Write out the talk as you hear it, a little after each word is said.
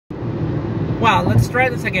Well, let's try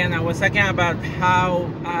this again. I was talking about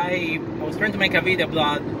how I was trying to make a video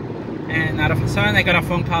blog, and out of a sudden I got a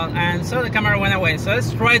phone call, and so the camera went away. So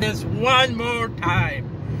let's try this one more time.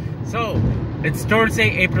 So it's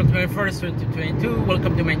Thursday, April 21st, 2022.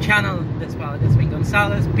 Welcome to my channel. This is me,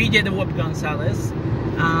 Gonzalez, PJ the Whoop Gonzalez.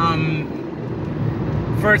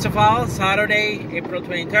 First of all, Saturday, April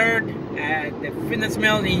 23rd, at the Fitness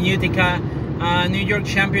Mill in Utica, New York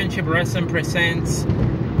Championship Wrestling presents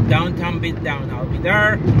Downtown Beatdown. I'll be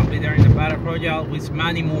there in the Battle Royale with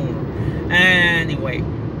Manny Moore. Anyway,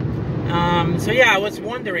 so yeah, I was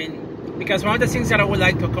wondering, because one of the things that I would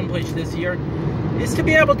like to accomplish this year is to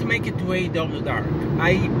be able to make it to AEW Dark.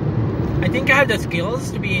 I think I have the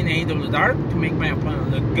skills to be in AEW Dark, to make my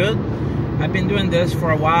opponent look good. I've been doing this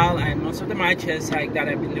for a while, and most of the matches like that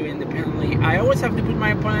I've been doing independently, I always have to put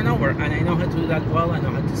my opponent over, and I know how to do that well. I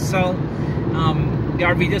know how to sell. There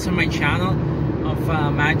are videos on my channel of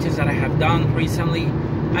matches that I have done recently.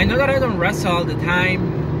 I know that I don't wrestle all the time,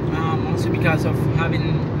 mostly because of having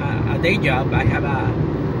a day job. I have a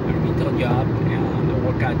retail job. I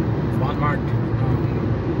work at Walmart,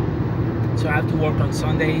 so I have to work on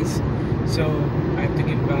Sundays. So I have to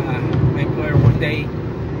give my employer one day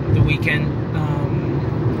of the weekend.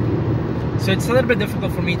 So it's a little bit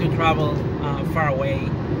difficult for me to travel far away.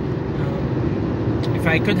 If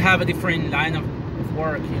I could have a different line of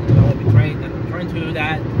work, that would be great, and I'm trying to do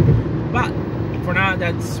that. But for now,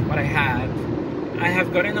 that's what I have. I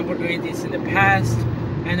have gotten opportunities in the past,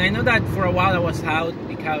 and I know that for a while I was out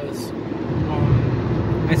because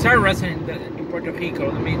I started wrestling in Puerto Rico.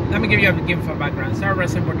 Let me give you a background. I started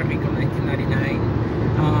wrestling in Puerto Rico in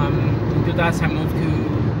 1999. In 2000, I moved to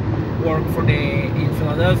work in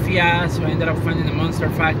Philadelphia, so I ended up finding the Monster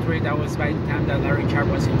Factory. That was by the time that Larry Sharp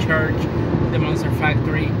was in charge, the Monster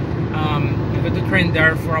Factory. I got to train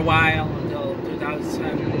there for a while until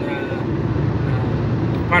 2000.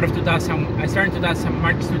 Part of 2000, I started in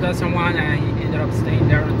March 2001, and I ended up staying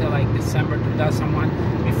there until like December 2001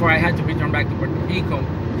 before I had to return back to Puerto Rico.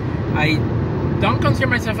 I don't consider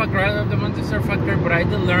myself a graduate of the Monster Factory, but I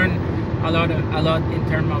did learn a lot in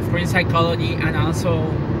terms of ring psychology and also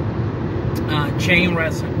chain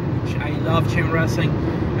wrestling, which I love chain wrestling,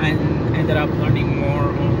 and ended up learning more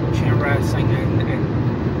on chain wrestling, and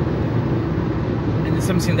it's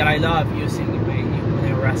something that I love using when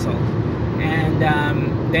I wrestle. And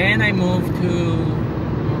then I moved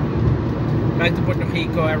back to Puerto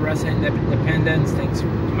Rico. I wrestled in Independence thanks to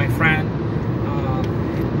my friend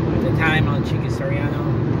at the time, El Chiqui Soriano,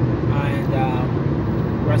 and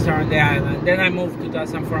wrestled on the island. Then I moved to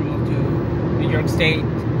 2004. I moved to New York State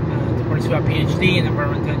to pursue a PhD in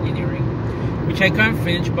environmental engineering, which I couldn't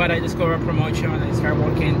finish, but I discovered promotion and I started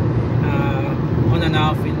working on and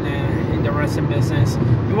off in the wrestling business.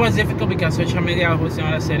 It was difficult because social media was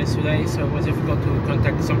not as it is today, so it was difficult to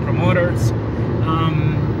contact some promoters.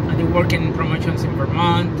 I did work in promotions in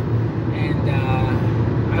Vermont, and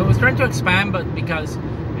I was trying to expand, but because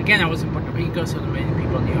again I was in Puerto Rico, so many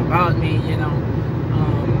people knew about me, and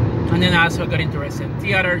then I also got interested in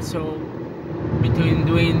theater, so between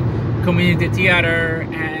doing community theater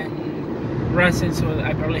and wrestling, so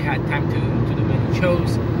I barely had time to do many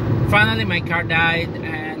shows. Finally, my car died,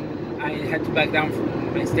 and I had to back down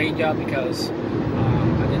from my state job because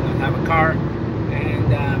I did not have a car,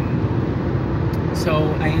 and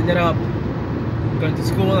so I ended up going to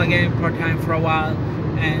school again part-time for a while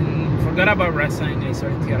and forgot about wrestling. I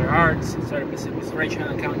started theater arts, started business administration,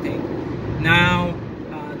 accounting. Now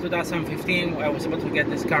 2015, I was able to get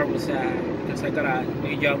this car because I got a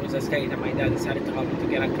new job with the state, and my dad decided to help me to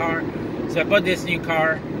get a car. So I bought this new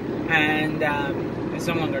car, and it's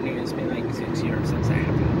no longer new. It's been like 6 years since I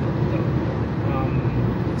have it.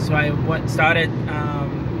 So I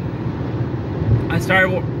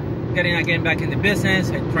started getting again back in the business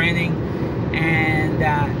and training, and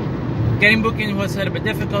getting booking was a little bit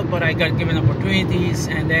difficult, but I got given opportunities.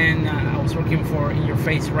 And then I was working for In Your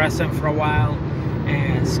Face Wrestling for a while,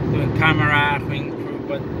 and doing camera, ring crew,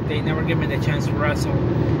 but they never gave me the chance to wrestle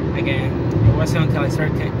again. It wasn't until I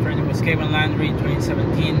started training with Kevin Landry in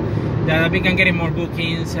 2017 that I began getting more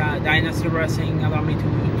bookings. Dynasty Wrestling allowed me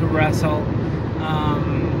to wrestle.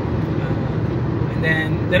 And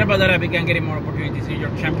then little by little I began getting more opportunities. New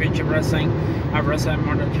York Championship Wrestling, I've wrestled in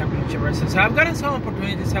Modern Championship Wrestling. So I've gotten some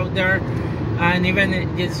opportunities out there, and even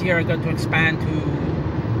this year I got to expand to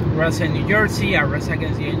wrestle in New Jersey. I wrestled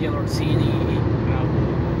against the Angel Orsini.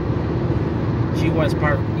 She was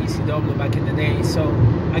part of ECW back in the day. So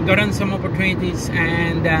I got on some opportunities,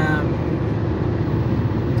 and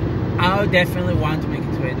I definitely want to make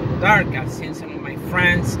it to AEW Dark. I've seen some of my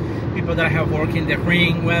friends, people that I have worked in the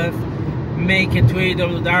ring with, make it to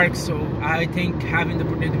AEW Dark, so I think having the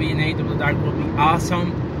opportunity to be in AEW Dark will be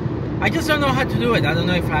awesome. I just don't know how to do it. I don't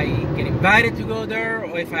know if I get invited to go there,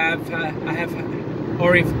 or if I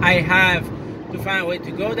have to find a way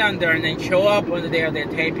to go down there and then show up on the day of their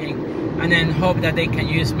taping, and then hope that they can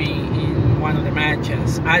use me in one of the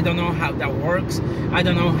matches. I don't know how that works. I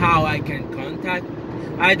don't know how I can contact.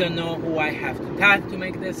 I don't know who I have to tag to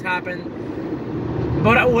make this happen.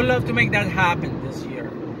 But I would love to make that happen this year.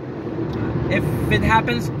 If it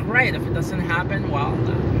happens, great. If it doesn't happen, well,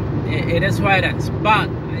 it is what it is. But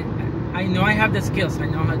I know I have the skills. I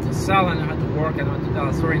know how to sell. I know how to work. I know how to tell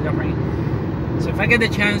a story in the ring. So if I get the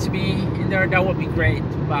chance to be in there, that would be great.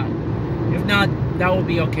 But if not, that would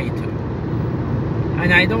be okay too.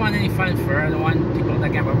 And I don't want any fanfare. I don't want people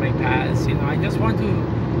that get on my pass. You know, I just want to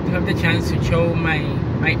have the chance to show my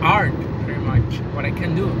art, pretty much, what I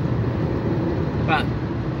can do. But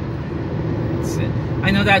I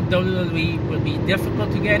know that WWE will be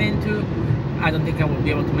difficult to get into. I don't think I will be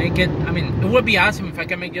able to make it. I mean, it would be awesome if I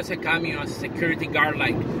can make just a cameo as a security guard,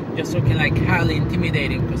 like just looking like highly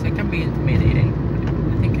intimidating, because I can be intimidating.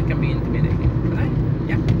 I think I can be intimidating. Can I?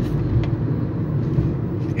 Yeah.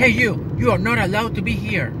 Hey, you are not allowed to be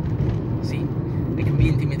here. See, I can be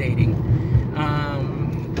intimidating.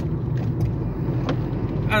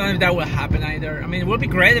 I don't know if that will happen either. I mean, it would be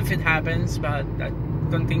great if it happens, but I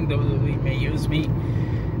don't think WWE may use me.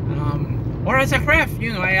 Or as a ref,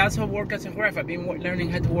 you know, I also work as a ref. I've been learning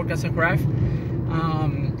how to work as a ref,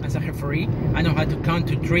 as a referee. I know how to count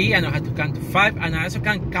to 3, I know how to count to 5, and I also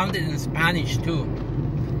can count it in Spanish too.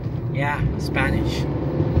 Yeah, Spanish.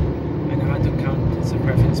 I know how to count as a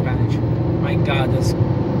ref in Spanish. My God, let's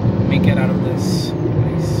make it out of this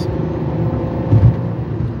place.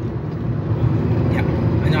 Yeah,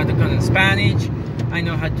 I know how to count in Spanish. I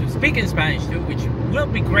know how to speak in Spanish too, which will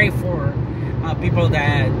be great for people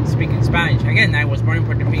that speak in Spanish. Again, I was born in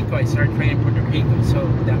Puerto Rico. I started training in Puerto Rico, so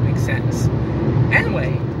that makes sense.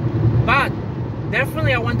 Anyway, but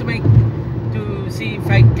definitely I want to see if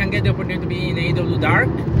I can get the opportunity to be in AEW Dark.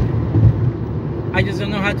 I just don't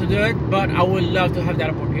know how to do it, but I would love to have that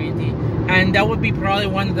opportunity. And that would be probably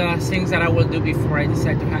one of the things that I will do before I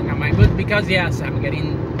decide to hang on my boot, because yes, I'm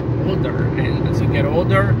getting older, and as you get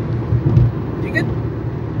older,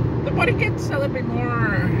 the body gets a little bit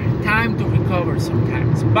more time to recover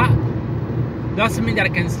sometimes, but doesn't mean that I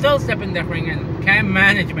can still step in the ring and can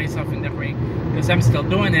manage myself in the ring, because I'm still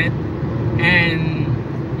doing it. And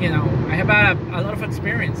you know, I have a lot of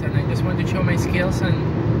experience, and I just want to show my skills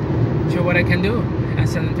and show what I can do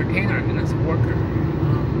as an entertainer and as a worker,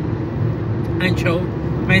 and show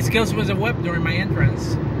my skills with a whip during my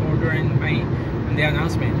entrance or during the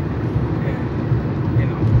announcement.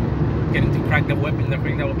 Getting to crack the whip in the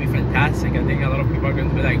ring, that would be fantastic. I think a lot of people are going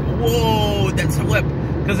to be like, whoa, that's a whip,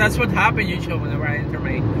 because that's what happened usually whenever I enter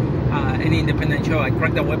my any independent show. I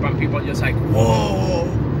crack the whip and people are just like, whoa,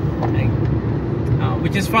 like,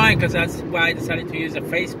 which is fine, because that's why I decided to use a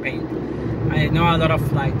face paint. I know a lot of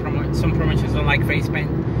some promotions don't like face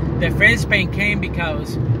paint. The face paint came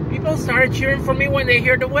because people started cheering for me when they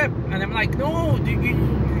hear the whip, and I'm like, no, you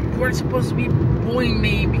were supposed to be booing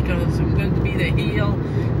me because I'm going to be the heel,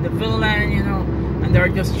 the villain, you know, and they're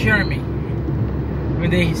just cheering me when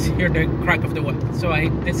they hear the crack of the whip. So I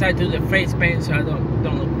decided to do the face paint so I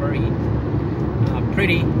don't look very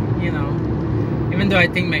pretty, you know, even though I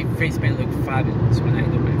think my face paint looks fabulous when I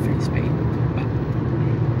do my face paint. But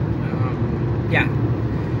yeah,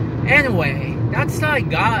 anyway, that's all I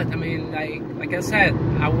got. I mean, like I said,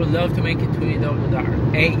 I would love to make it to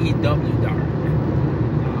AEW Dark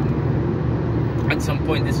at some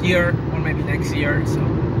point this year, or maybe next year, so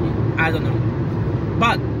I don't know.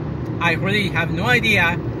 But I really have no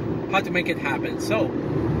idea how to make it happen. So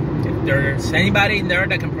if there's anybody in there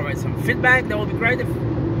that can provide some feedback, that would be great. If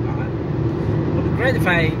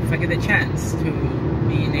I get the chance to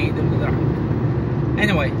be in AEW Dark.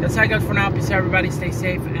 Anyway, that's all I got for now. Peace out, everybody. Stay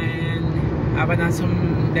safe and have an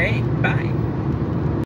awesome day. Bye.